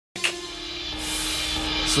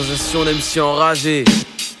Sensation d'MC enragé.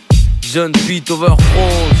 Jeune Pitt, Overprose.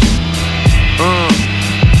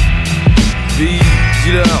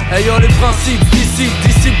 Dealer. Ayant les principes,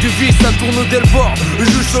 disciples du vice, ça tourne dès le bord. Le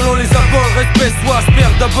juge selon les apports, respect soit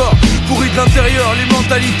aspère d'abord. Pourri de l'intérieur, les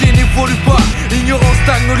mentalités n'évoluent pas. L'ignorance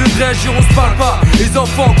stagne, au lieu de réagir on se parle pas. Les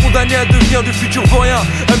enfants condamnés à devenir du futur vaurien.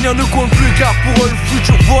 L'avenir ne compte plus car pour eux le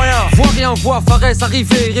futur vaut rien. Vois rien, vois Faice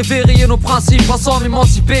arriver, réveiller nos principes, ensemble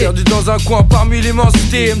émancipés. Perdu dans un coin parmi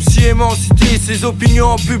l'immensité, MC émancité, ses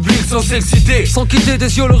opinions en public sans s'exciter. Sans quitter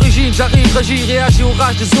des yeux l'origine, j'arrive, régis, réagis au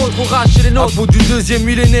rage des autres, au rage chez les nôtres. À bout du deuxième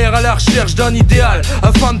millénaire à la recherche d'un idéal,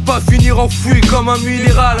 afin de pas finir enfoui comme un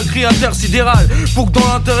minéral, un cri intersidéral. Pour que dans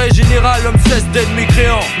l'intérêt général, l'homme cesse d'être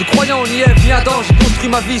mécréant. Ne croyant ni Ève ni Adam, j'ai construit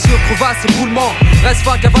ma vie sur crevasses et roulements. Reste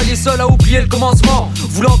pas cavalier seul à oublier le commencement,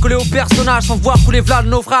 voulant coller au personnage sans voir couler v'là le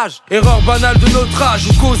naufrage. Erreur banale de notre âge,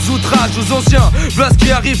 ou cause outrage aux anciens. Voilà ce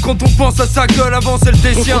qui arrive quand on pense à sa gueule avant celle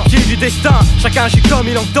des siens. Contre-pied du destin, chacun agit comme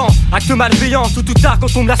il entend. Acte malveillant, tout ou tard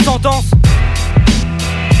quand tombe la sentence.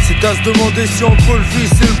 C'est à se demander si entre le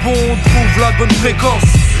vice et le bon on trouve la bonne fréquence.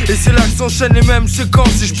 Et c'est là que s'enchaînent les mêmes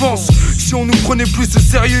séquences. Et je pense, si on nous prenait plus au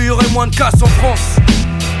sérieux, y aurait moins de casse en France.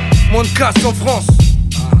 Moins de casse en France.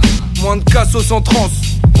 Moins de casse aux entrances.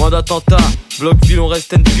 Moins d'attentats, bloc-ville on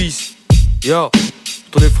reste in peace. Yo,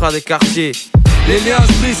 tous les frères des quartiers. Les liens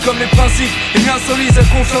se brisent comme les principes. Les liens solides, la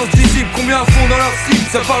confiance disciple. Combien font dans leur slip,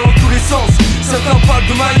 ça parle dans tous les sens. Certains parlent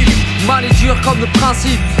de Mali. Mal et dur comme le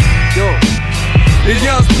principe. Yo. Les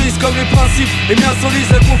liens se brisent comme les principes. Les liens solides,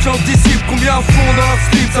 la confiance disciple. Combien font dans leur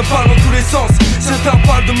slip, ça parle dans tous les sens. Certains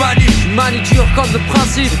parlent de Mali. Mal et dur comme le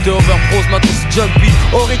principe. C'était Overprose, maintenant c'est Jumpy.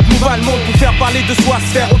 Au rythme où va le monde pour faire parler de soi,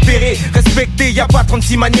 se faire opérer. Respecter, y a pas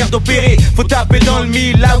 36 manières d'opérer. Faut taper dans le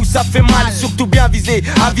mille, là où ça fait mal. Surtout bien viser,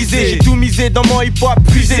 aviser. J'ai tout misé dans mon hip-hop,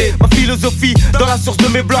 puisé ma philosophie dans la source de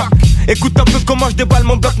mes blocs. Écoute un peu comment je déballe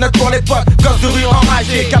mon bloc net pour l'époque. Gosse de rue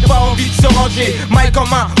enragé, qui a pas envie de se ranger. Mike en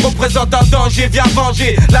main, représente un danger, viens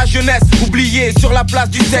venger la jeunesse oubliée sur la place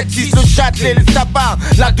du 7-6, le Châtelet, le sapin.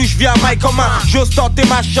 La douche vient, Mike en main. J'ose tenter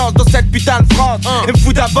ma chance dans cette putain de France. Et me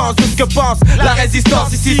fous d'avance de ce que pense la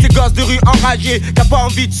résistance. Ici c'est gosse de rue enragé, qui a pas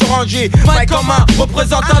envie de se ranger. Mike en main,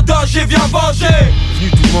 représente un danger, viens venger.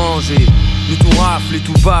 Venu tout manger, venu tout rafler,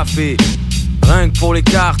 tout baffer. Rien que pour les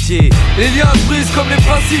quartiers. Les liens se brisent comme les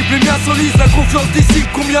principes. Les liens sont lisses, la confiance disciple.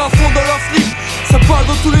 Combien font dans leur slip, ça parle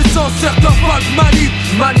dans tous les sens. Certains parlent de Mali.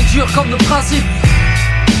 Mal et dur comme le principe.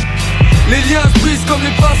 Les liens se brisent comme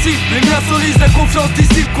les principes. Les liens sont lisses, la confiance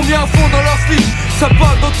disciple. Combien font dans leur slip, ça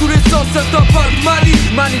parle dans tous les sens. Certains parlent de Mali.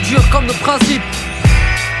 Mal et dur comme le principe.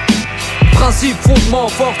 Principe, fondement,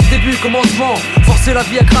 force, début, commencement. Forcer la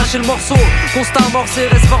vie à cracher le morceau. Constat amorcé,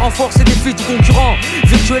 reste pas renforcé, défi tout concurrent.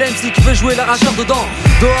 Virtuel MC qui veut jouer l'arracheur dedans.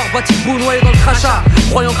 Dehors, bâti bout noyé dans le crachat.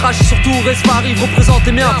 Croyant cracher surtout, reste pas arrive,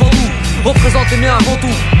 représentez bien avant tout. Représentez bien avant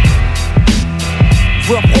tout.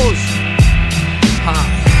 Overprose.